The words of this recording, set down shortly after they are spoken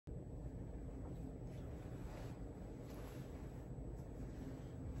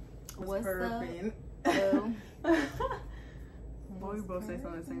What's purrr? up? Why we both say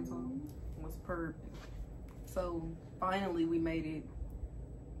something at the same time? What's purrr? So finally we made it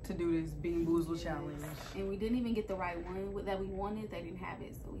to do this BEANBOOZLED challenge. And we didn't even get the right one that we wanted. They didn't have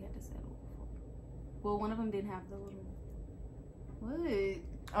it, so we had to settle. Well, one of them didn't have the little. What?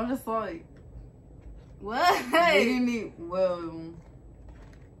 I'm just like, what? they didn't need, well,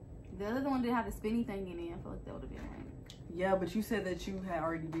 The other one didn't have the spinny thing in it. I feel like that would have been right. yeah, but you said that you had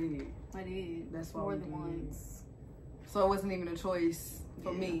already did it. I did. That's why more we than did. once. So it wasn't even a choice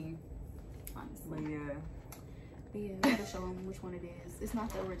for me. Honestly. But yeah. But yeah, we gotta show them which one it is. It's not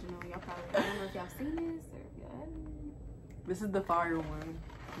the original. Y'all probably, I don't know if y'all seen this or if y'all haven't. This is the fire one,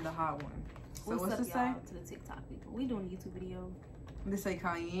 the hot one. So what's up, this say? y'all, to the TikTok people? We doing a YouTube video. This say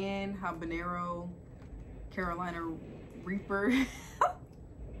cayenne, habanero, Carolina Reaper,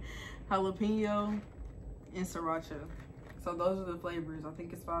 jalapeno, and sriracha. So those are the flavors. I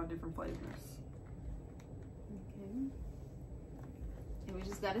think it's 5 different flavors. Okay. And we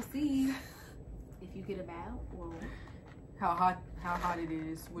just gotta see if you get a bow or How hot it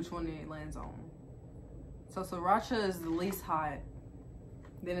is, which one it lands on. So sriracha is the least hot.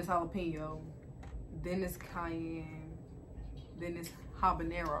 Then it's jalapeno. Then it's cayenne. Then it's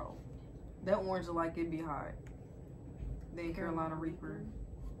habanero. That orange look like it'd be hot. Then Carolina Reaper.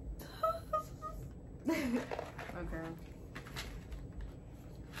 Okay.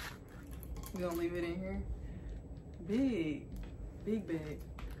 We gonna leave it in here? Big. Big bag.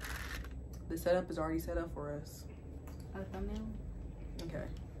 The setup is already set up for us. a thumbnail. Okay.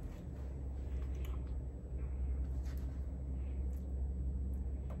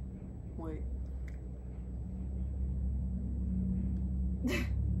 Wait.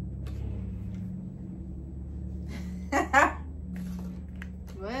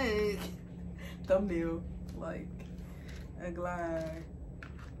 What? Thumbnail. Like a glide.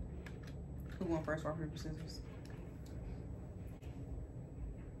 Who won first? Rock, paper, scissors.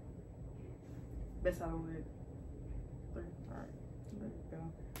 Best out of it. 3. Alright. There you go.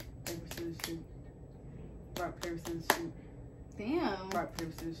 Paper, scissors, shoot. Rock, paper, scissors, shoot. Damn. Rock,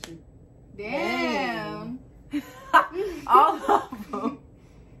 paper, scissors, shoot. Damn. All of them.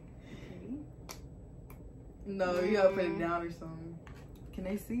 Okay. No, you gotta put it down or something. Can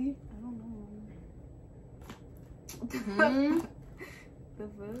they see? I don't know. Hmm? The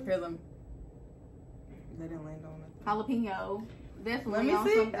fuck? Here, them. They didn't land on it. Jalapeno. Definitely. Let me on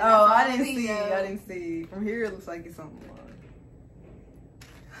see. something. Oh, I didn't see. Jalapeno. I didn't see. From here, it looks like it's something wrong.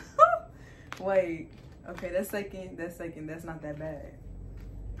 Wait. Okay, that's second. That's second. That's not that bad.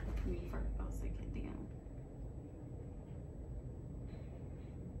 Me first. I was like, damn.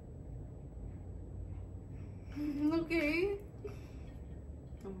 Okay.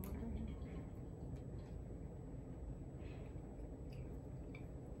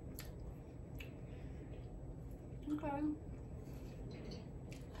 Okay.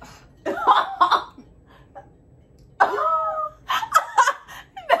 No.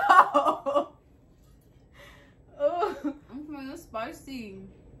 Oh. I'm feeling spicy.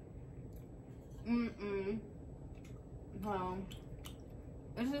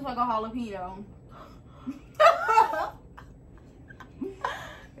 It's just like a jalapeno.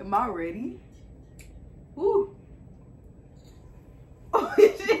 Am I ready? Ooh. Oh,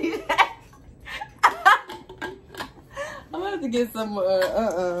 shit. I'm gonna have to get some.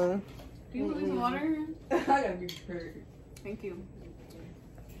 Do you want some water in here? I gotta be prepared. Thank you.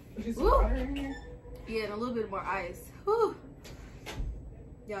 Get some Ooh. water in here. Yeah, and a little bit more ice. Whew.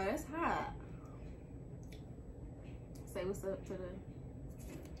 Yo, that's hot. Say what's up to the.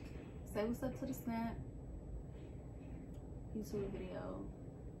 Say what's up to the Snap YouTube video.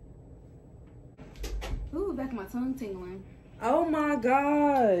 Ooh, back of my tongue tingling. Oh my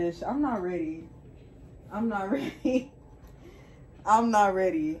gosh, I'm not ready. I'm not ready. I'm not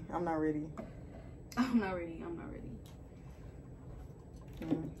ready. I'm not ready. I'm not ready. I'm not ready.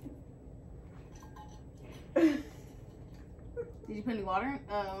 Did you put any water in?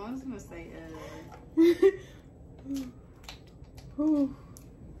 I was gonna say, Ooh.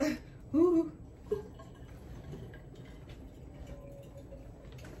 Ooh.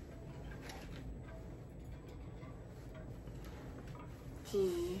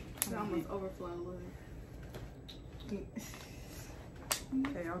 It almost overflowed a little.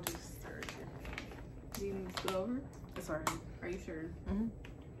 Okay, I'll just stir it. Do you need to scoot over? It's alright. Are you sure? Mm-hmm.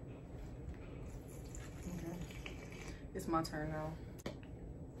 Okay. It's my turn now.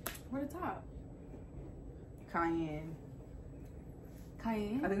 Where the top? Cayenne.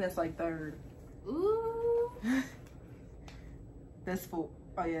 Cayenne? I think that's like 3rd. Ooh. That's 4th.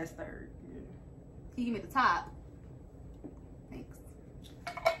 Oh yeah, it's 3rd. Yeah. Can you give me the top? Thanks.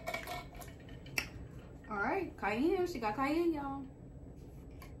 All right, cayenne. She got cayenne, y'all.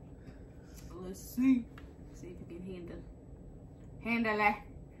 Let's see. See if you can handle it.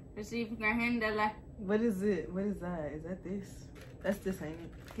 Let's see if you can handle it. What is it? What is that? Is that this? That's this, ain't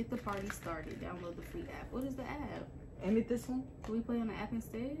it? Get the party started. Download the free app. What is the app? Ain't it this one? Can we play on the app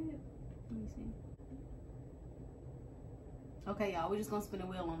instead? Let me see. Okay, y'all. We're just gonna spin a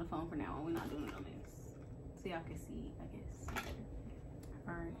wheel on the phone for now, and we're not doing it on this. So y'all can see, I guess.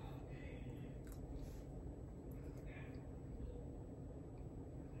 All right.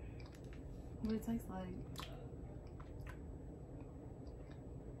 What it tastes like?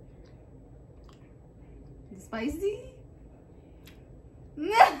 Is it spicy? Is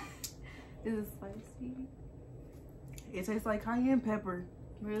it spicy? It tastes like cayenne pepper.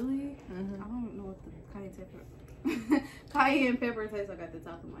 Really? Mm-hmm. I don't know what the cayenne pepper. Cayenne pepper tastes like at the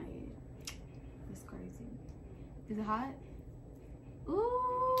top of my head. It's crazy. Is it hot?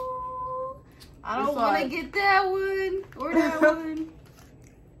 Ooh. I don't want to get that one or that one.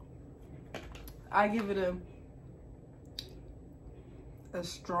 I give it a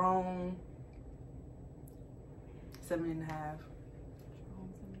strong 7.5.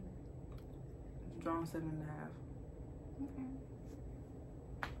 Strong 7.5. Okay.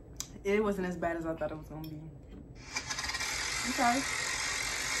 It wasn't as bad as I thought it was gonna be. Okay.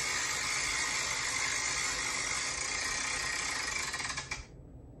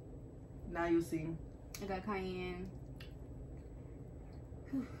 Now you see. I got cayenne.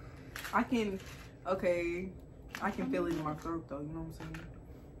 I can feel it in my throat though, you know what I'm saying?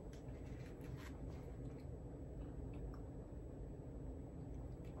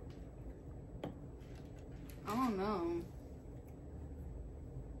 I don't know.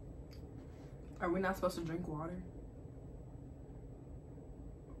 Are we not supposed to drink water?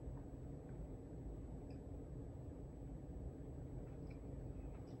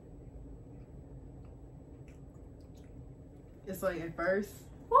 It's like at first.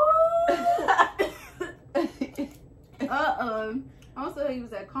 Also, he was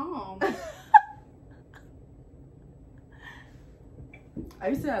that calm. I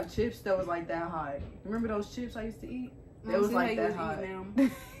used to have chips that was like that hot. Remember those chips I used to eat? They was like that hot.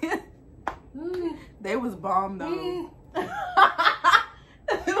 They was bomb though.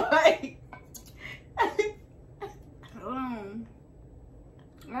 Like, hold on.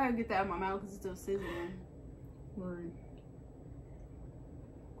 I gotta get that out of my mouth because it's still sizzling. Right.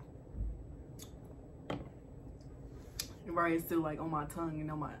 Right, it's still like on my tongue and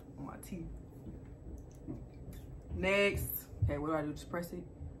on my teeth. Next. Okay, what do I do? Just press it?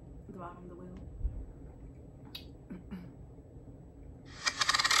 The bottom of the wheel.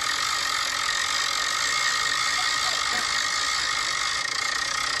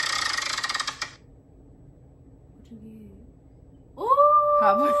 What you get? Ooh!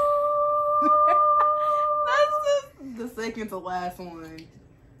 How about that's just the second to last one.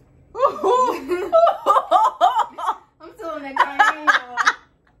 I'm still in that cayenne.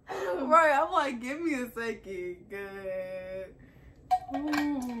 Right, I'm like, give me a second. Good.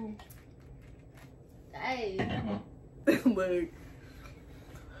 Ooh. Hey. Look.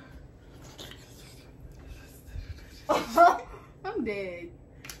 I'm dead.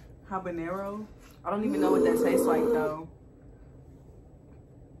 Habanero? I don't even know what that tastes like though.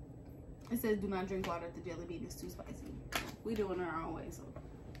 It says do not drink water if the jelly bean is too spicy. We doing it our own way, so.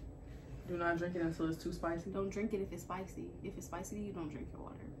 Do not drink it until it's too spicy? Don't drink it if it's spicy. If it's spicy, you don't drink your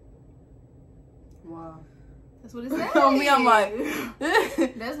water. Wow. That's what it says. On me, I'm like,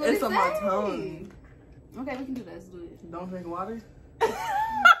 that's what it's on my tongue. Okay, we can do that. Let's do it. Don't drink water? Yeah.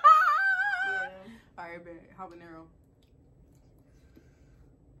 Alright, bet. Habanero.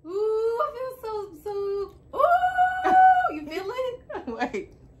 Ooh, I feel so. Ooh, you feel it?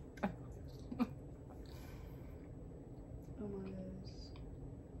 Wait. Oh my gosh.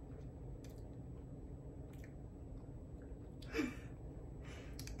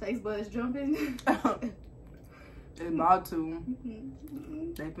 Taste buds jumping. They about to.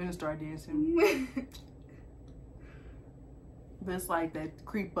 They finna start dancing. But it's like that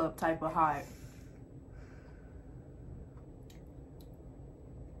creep up type of hot.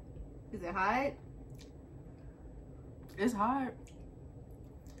 Is it hot? It's hot.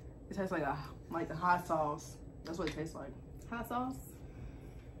 It tastes like a hot sauce. That's what it tastes like. Hot sauce?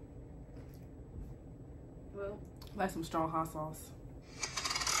 Well, Like some strong hot sauce.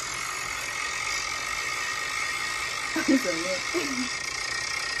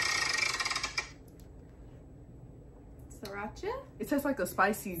 Sriracha? It tastes like a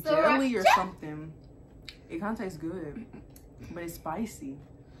spicy Sriracha? jelly or something. It kind of tastes good, but it's spicy.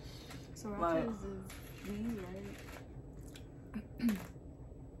 Sriracha Like, is weed, right?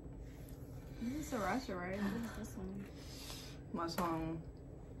 This is sriracha, right? This one. My tongue.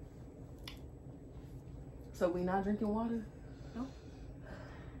 So we not drinking water? Nope.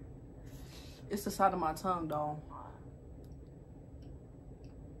 It's the side of my tongue, though.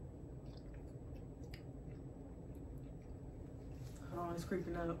 Hold on, it's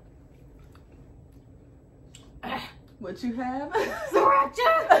creeping up. What you have? Sriracha!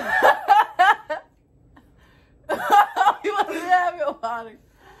 You want to have your water?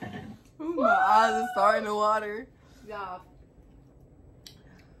 Ooh, my eyes are starting to water. Y'all.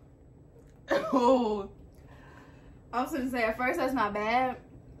 Oh. I was gonna say, at first that's not bad.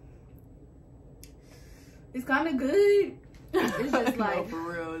 It's kind of good. It's just like no, for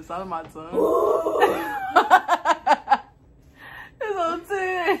real, it's out of my tongue. It's on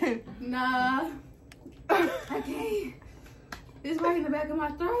 10. Nah, I can't. It's right in the back of my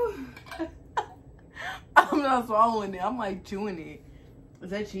throat. I'm not swallowing it. I'm like chewing it.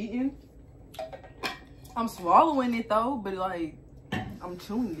 Is that cheating? I'm swallowing it though, but like I'm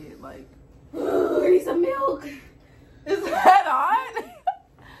chewing it. Like, I need some milk. is that hot?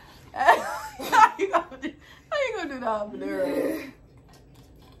 How you gonna do that over there?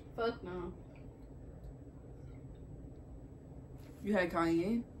 Fuck no. You had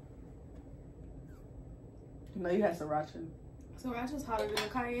cayenne? No, you had sriracha. Sriracha's hotter than the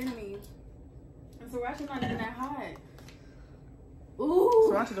cayenne to me. And sriracha's not even that hot. Ooh.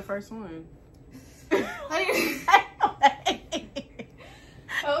 Sriracha the first one. You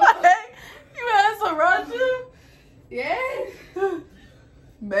had sriracha? Yeah.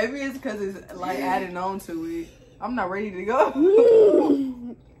 Maybe it's because it's like adding on to it. I'm not ready to go.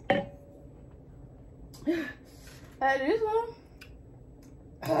 Had this one?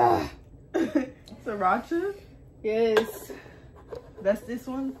 Sriracha? Yes. That's this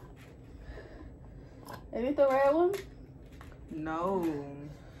one? Ain't it the red one? No.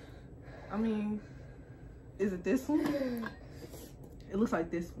 I mean, is it this one? It looks like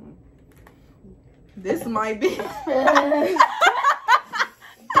this one. This might be. This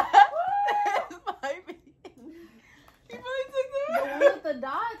might be. You really took The one with the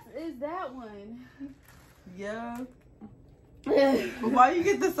dots is that one. Yeah. But why you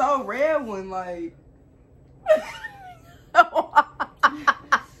get this all red one? Like.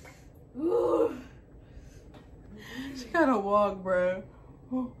 She gotta walk, bro.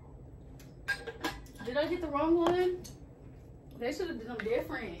 Did I get the wrong one? They should have done them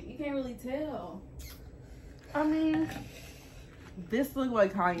different. You can't really tell. I mean, this look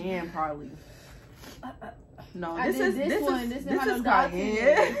like cayenne, probably. No, This is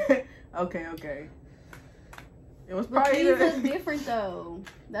cayenne. Okay. It was But probably these look different though.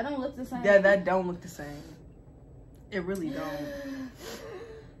 That don't look the same. Yeah, that don't look the same. It really don't.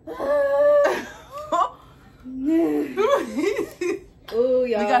 Ooh,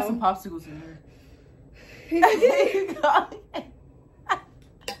 y'all. We got some popsicles in here.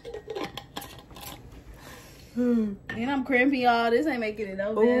 And I'm cramping, y'all. This ain't making it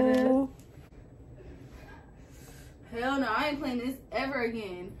no better. Ooh. Hell no, I ain't playing this ever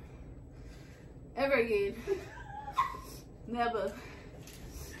again. Ever again. Never.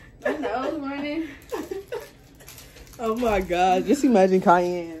 My nose running. Oh my god, just imagine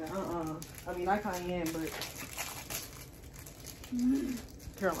cayenne. I mean, not cayenne, but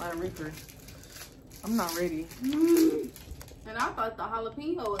Carolina Reaper. I'm not ready. And I thought the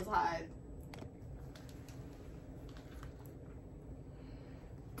jalapeno was hot.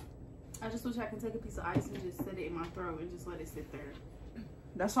 I just wish I could take a piece of ice and just set it in my throat and just let it sit there.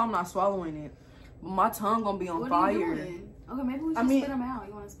 That's why I'm not swallowing it. But my tongue gonna be on What fire. are you doing? Okay, maybe we should spit them out.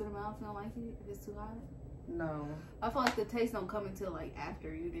 You want to spit them out if you don't like it? If it's too hot? No. I feel like the taste don't come until like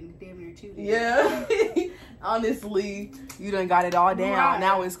after you didn't damn near chewed it. Yeah. Honestly, you done got it all down. Right.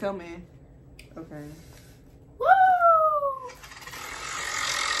 Now it's coming. Okay. Woo!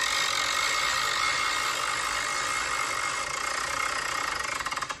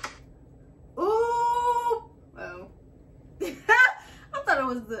 Ooh! Oh. I thought it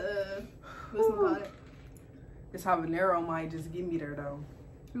was the, what's it called? This habanero might just get me there though.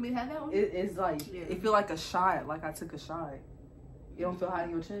 We had that one? It's like, Yeah. it feel like a shot, like I took a shot. You don't feel hot in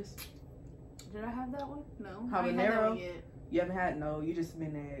your chest? Did I have that one? No. I ain't had that Habanero? one yet. You haven't had? No, you just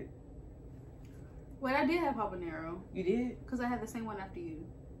been at. Wait, I did have habanero. You did? Because I had the same one after you.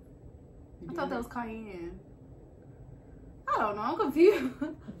 You I thought did? that was cayenne. I don't know. I'm confused.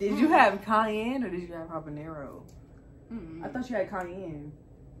 Did you have cayenne or did you have habanero? Mm-mm. I thought you had cayenne.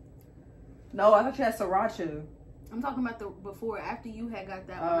 No, I thought you had sriracha. I'm talking about the before, after you had got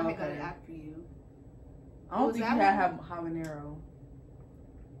that one. Oh, I had got okay. it after you. I don't Was think that you had one? habanero.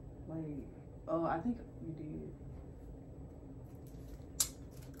 Wait. Oh, I think you did.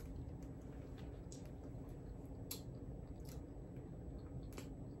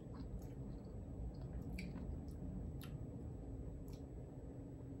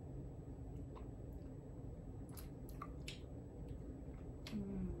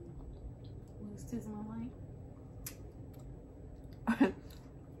 sizzling like?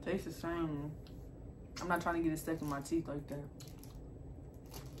 Tastes the same. I'm not trying to get it stuck in my teeth like that.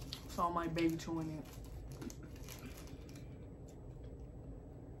 So I'm like baby chewing it.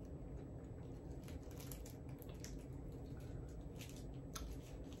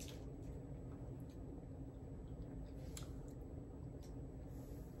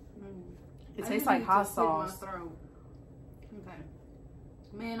 It tastes like hot sauce. Okay.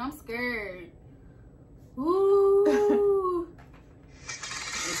 Man, I'm scared. Ooh.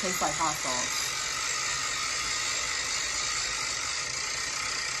 It tastes like hot sauce.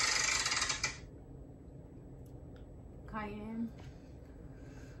 Cayenne.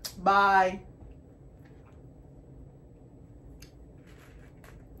 Bye.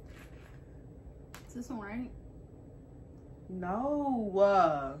 Is this one right?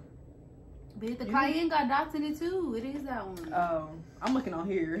 No. But the cayenne got dots in it too. It is that one. Oh, I'm looking on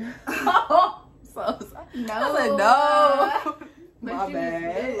here. So No. I said no. My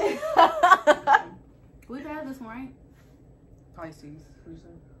bad. We've had this one, right? Pisces. What you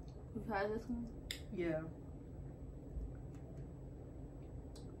say? We've had this one. Yeah.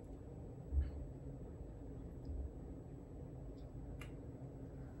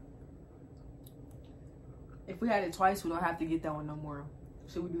 If we had it twice, we don't have to get that one no more.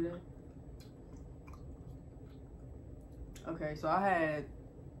 Should we do that? Okay, so I had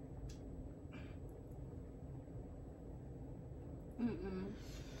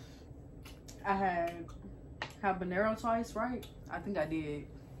I had habanero twice, right? I think I did.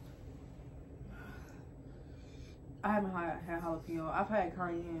 I haven't had jalapeno. I've had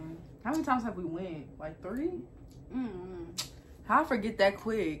cayenne. How many times have we went? Like 3? How I forget that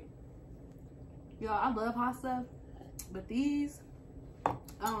quick? Yo, I love hot stuff, but these, I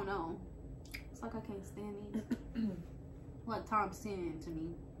don't know. It's like I can't stand these. Like times 10 to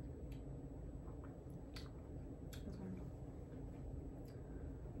me.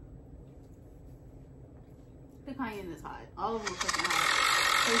 The cayenne is hot. All of them are fucking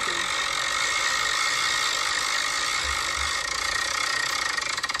hot. Tasty.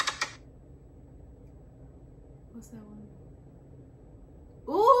 What's that one?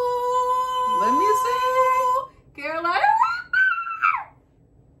 Ooh! Let me see. Carolina.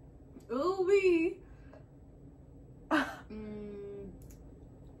 Ooh wee.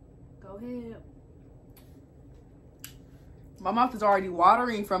 Go ahead. My mouth is already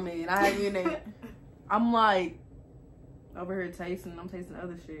watering from it, and I haven't even. I'm like over here tasting. I'm tasting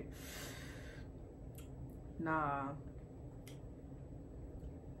other shit. Nah.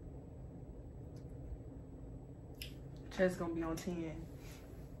 Chest gonna be on 10.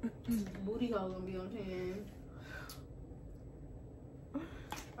 Booty hole gonna be on 10.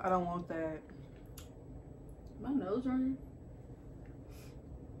 I don't want that. My nose running.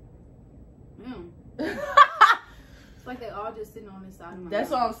 Damn. It's like they all just sitting on this side of my That's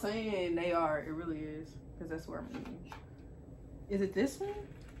mouth. what I'm saying. They are. It really is. Because that's where I'm eating. Is it this one?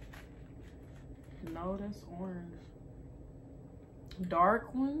 No, that's orange.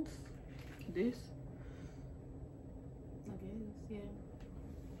 Dark ones? This? I guess, yeah.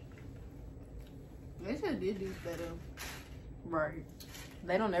 They should did these better. Right.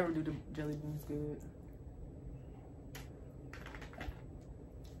 They don't ever do the jelly beans good.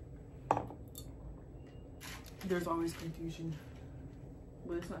 There's always confusion.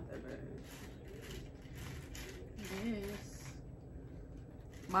 But it's not that bad. Yes.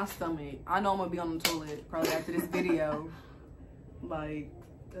 My stomach. I know I'm gonna be on the toilet probably after this video. Like,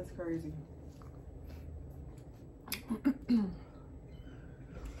 that's crazy.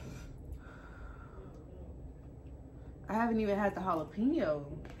 I haven't even had the jalapeno.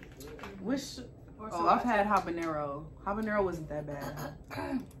 Which, oh, I've had habanero. Habanero wasn't that bad.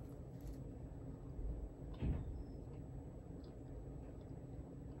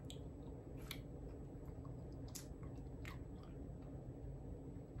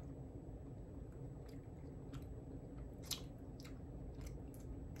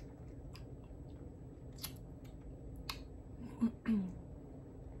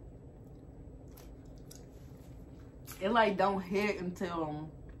 It like don't hit until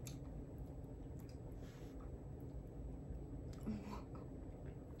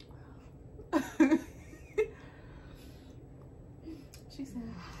she said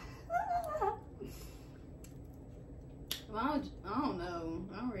well, I don't know.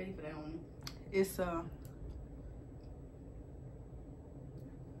 I'm ready for that one. it's a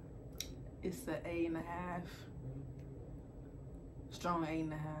 8.5. Strong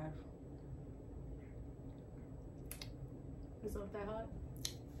 8.5. Is it that hot?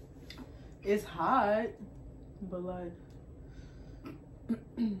 It's hot, but like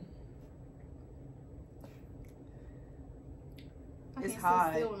It's can't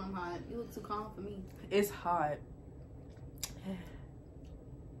hot. sit still when I'm hot. You look too calm for me. It's hot.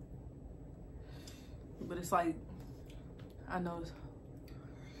 But it's like, I know it's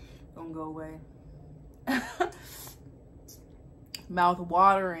gonna go away. Mouth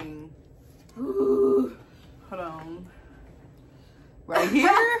watering. Ooh. Hold on. Right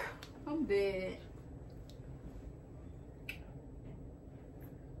here. I'm dead.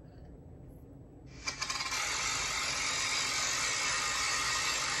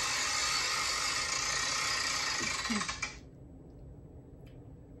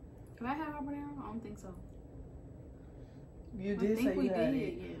 Have I had habanero? I don't think so. You I did think say we you had did,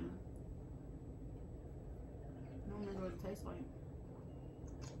 it. yeah. I don't remember what it tastes like.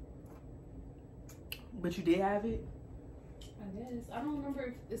 But you did have it? I guess. I don't remember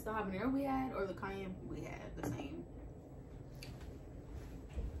if it's the habanero we had or the cayenne we had the same.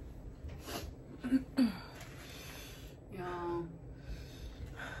 Yeah.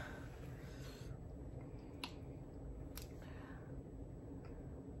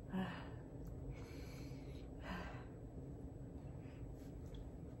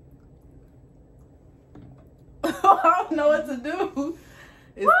 I don't know what to do.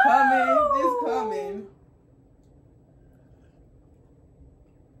 It's Woo! coming. It's coming.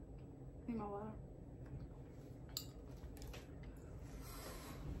 Need my water.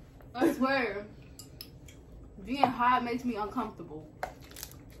 I swear, being hot makes me uncomfortable.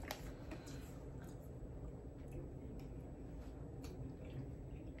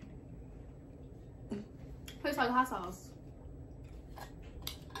 Tastes like hot sauce.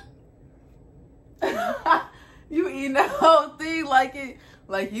 You eating the whole thing like it,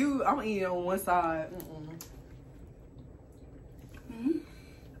 like you. I'm eating on one side. Mm-hmm.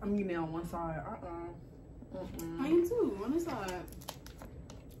 I'm eating it on one side. I am too, on this side.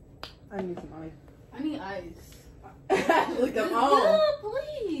 I need some ice. I need ice. Look, I'm on.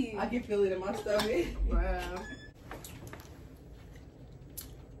 Please. I can feel it in my stomach. Bruh.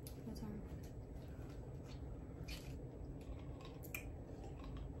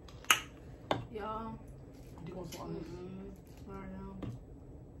 Y'all. Do you want some ice? Right now.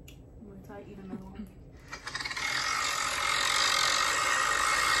 I'm gonna try to eat another one.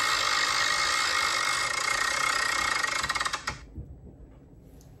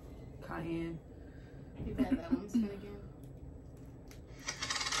 Cayenne. You've had that one. Spin again.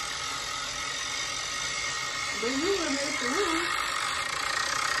 But you would have made the room.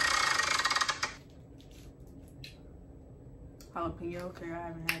 Jalapeno. Okay, I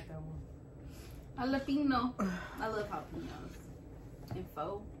haven't had that one. Jalapeno. I love jalapenos. And pho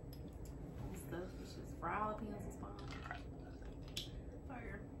and stuff. It's just fried jalapenos is fine.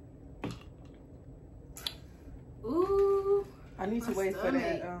 Fire. Ooh. I need to My wait for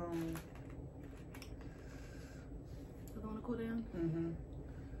that. stomach. Do you want to cool down?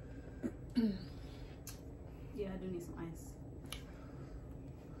 Yeah, I do need some ice.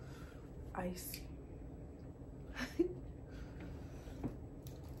 Ice.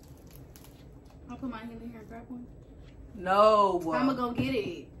 I'll put my hand in here and grab one. No. I'm gonna go get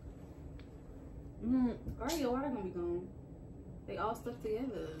it. Alright, your water gonna be gone. They all stuck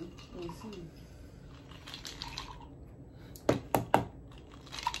together. Let me see.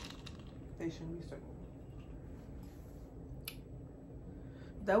 They shouldn't be stuck.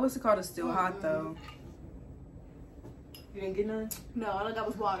 That was called a still hot though. You didn't get none? No, all I got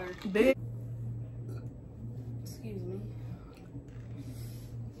was water. Big. Excuse me.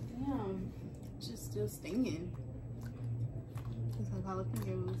 Damn, it's just still stinging. It's like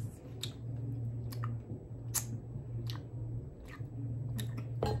jalapenos.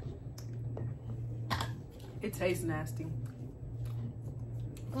 It tastes nasty.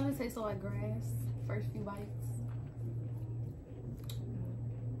 It's gonna taste like grass. First few bites.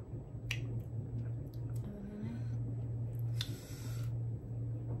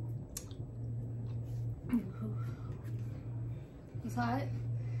 It's hot.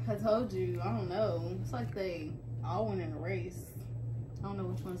 I told you. I don't know. It's like they all went in a race. I don't know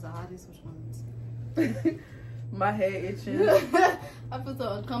which one's the hottest, which one's. My head itching. I feel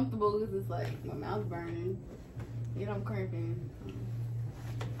so uncomfortable because it's like my mouth's burning. Yet I'm cramping.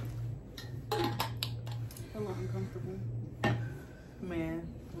 I feel uncomfortable. Man,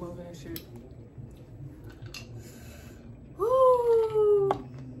 moving and shit. Woo!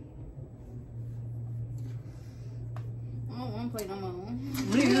 I don't want to play no more.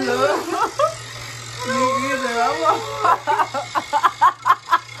 Me either. Me either.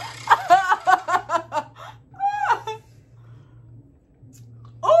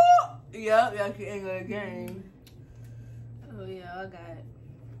 Oh! Yep, y'all can end the game. Oh yeah, I got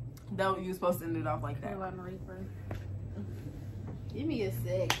That you were supposed to end it off like that. Carolina Reaper. Give me a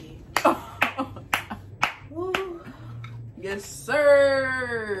second. Woo. Yes,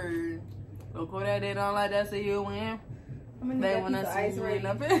 sir. Don't call that in on like that, so you win. They want to see you in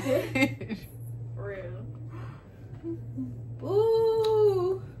up in. For real.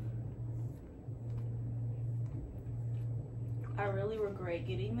 Ooh. I really regret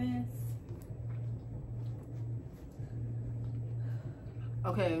getting this.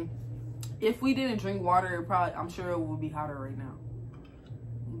 Okay. If we didn't drink water, I'm sure it would be hotter right now.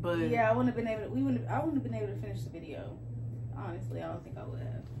 But yeah, I wouldn't have been able to. I wouldn't have been able to finish the video. Honestly, I don't think I would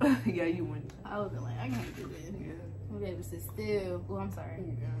have. yeah, you wouldn't. I would have been like, I can't do this. Yeah. I'm gonna be able to sit still. Oh, I'm sorry.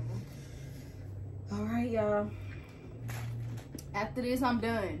 Yeah. All right, y'all. After this, I'm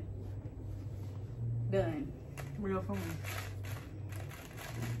done. Done. Real phone.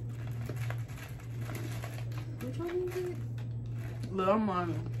 Which one is it? Little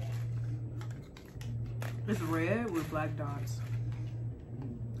money. It's red with black dots.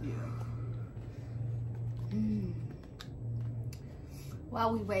 Yeah.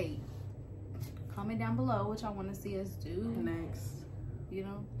 While we wait, comment down below what y'all want to see us do next. You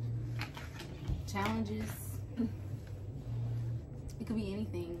know, challenges. It could be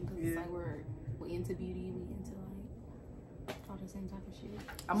anything. Cause it's like we're into beauty. We into like all the same type of shit.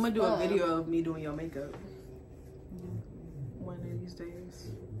 I'm gonna do a video of me doing your makeup. One of these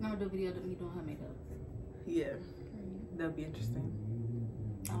days. I'm gonna do a video of me doing her makeup. Yeah, that'd be interesting.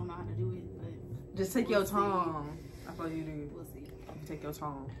 I don't know how to do it, but just take your time. I thought you do. We'll see. You take your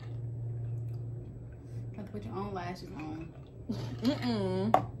time. You have to put your own lashes on.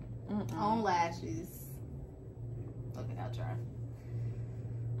 Own lashes. Okay, I'll try.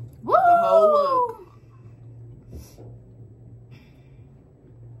 Woo! The whole look.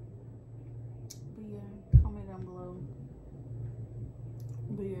 But yeah, comment down below.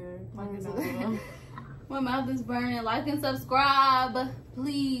 But yeah, comment down below. My mouth is burning. Like and subscribe,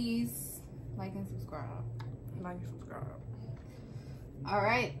 please. Like and subscribe. Like and subscribe. All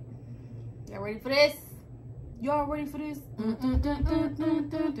right, y'all ready for this? Y'all ready for this?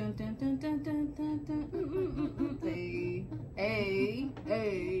 Hey, hey,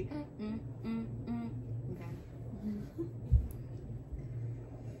 hey.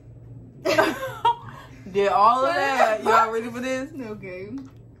 Okay. Did all of that. Y'all ready for this? Okay.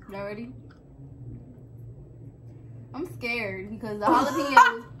 Y'all ready? I'm scared because the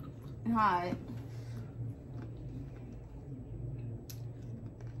jalapeno is hot.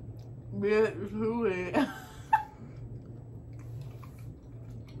 Bitch, who it?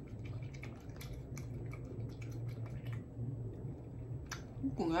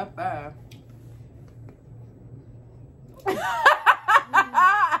 You that bad.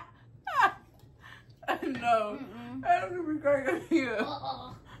 No. I don't be crying here.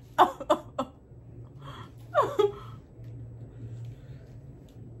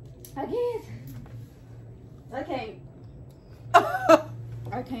 I can't.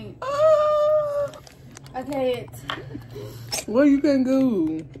 I can't. I can't. What you can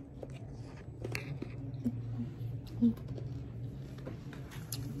do?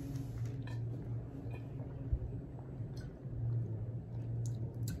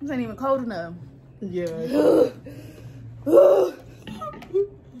 This ain't even cold enough. Yeah. You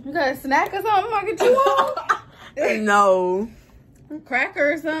got a snack or something I can chew on? No. A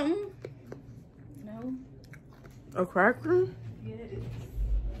cracker or something? No. A cracker?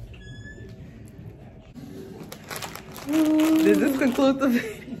 Did this conclude the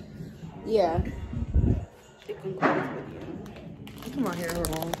video? Yeah. It concludes the video. Come on here,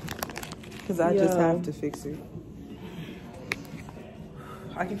 hold on. Because I just have to fix it.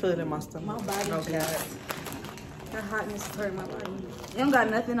 I can feel it in my stomach. My body okay. The hotness is hurting my body. You don't got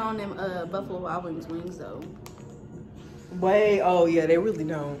nothing on them Buffalo Wild Wings wings though. Wait, oh yeah, they really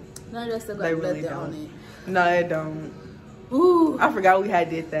don't. None of that stuff got nothing on it. No, they don't. Ooh. I forgot we had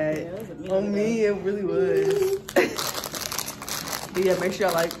did that. Yeah, on me, it really was. But yeah, make sure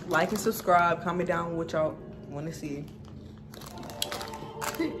y'all like and subscribe. Comment down what y'all want to see.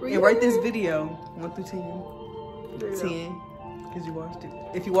 And rate this video 1 through 10. 10. Because you watched it.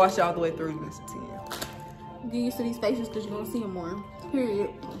 If you watched it all the way through, you missed a 10. Get used to these faces because you're going to see them more. Period.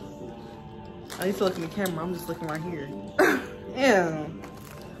 I need to look in the camera. I'm just looking right here. Yeah.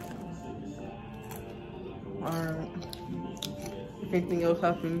 Alright. If anything else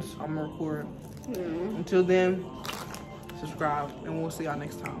happens, I'm going to record. Until then, subscribe. And we'll see y'all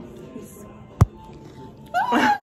next time.